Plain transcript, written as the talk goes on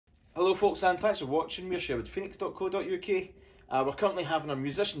Hello folks, and thanks for watching. We're sherwoodphoenix.co.uk. We're currently having a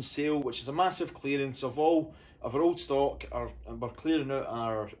musician sale, which is a massive clearance of all of our old stock. And we're clearing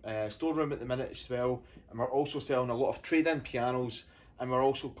out our storeroom at the minute as well, and we're also selling a lot of trade-in pianos, and we're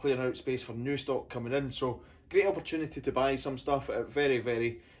also clearing out space for new stock coming in. So great opportunity to buy some stuff at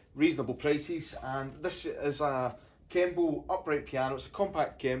very reasonable prices. And this is a Kemble upright piano. It's a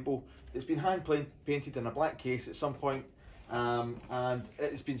compact Kemble. It's been hand painted in a black case at some point. And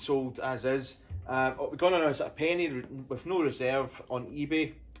it's been sold as is. What we're going to know is at a penny with no reserve on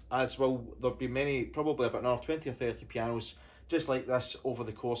eBay, as well there'll be many, probably about another 20 or 30 pianos just like this over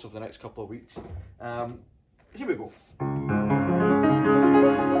the course of the next couple of weeks. Here we go.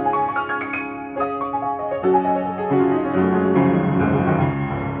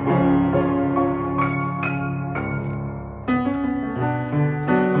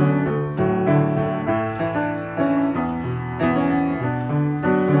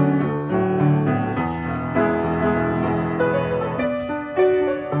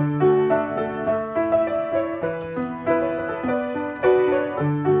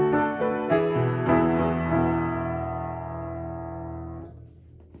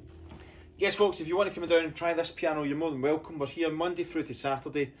 Yes folks, if you want to come down and try this piano, you're more than welcome. We're here Monday through to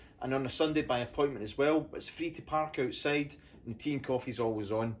Saturday, and on a Sunday by appointment as well. It's free to park outside, and the tea and coffee's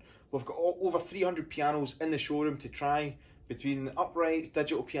always on. We've got over 300 pianos in the showroom to try, between uprights,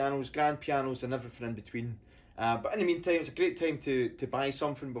 digital pianos, grand pianos and everything in between. But in the meantime, it's a great time to buy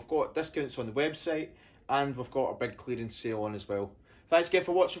something. We've got discounts on the website, and we've got a big clearance sale on as well. Thanks again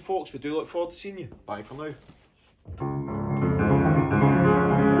for watching folks, we do look forward to seeing you. Bye for now.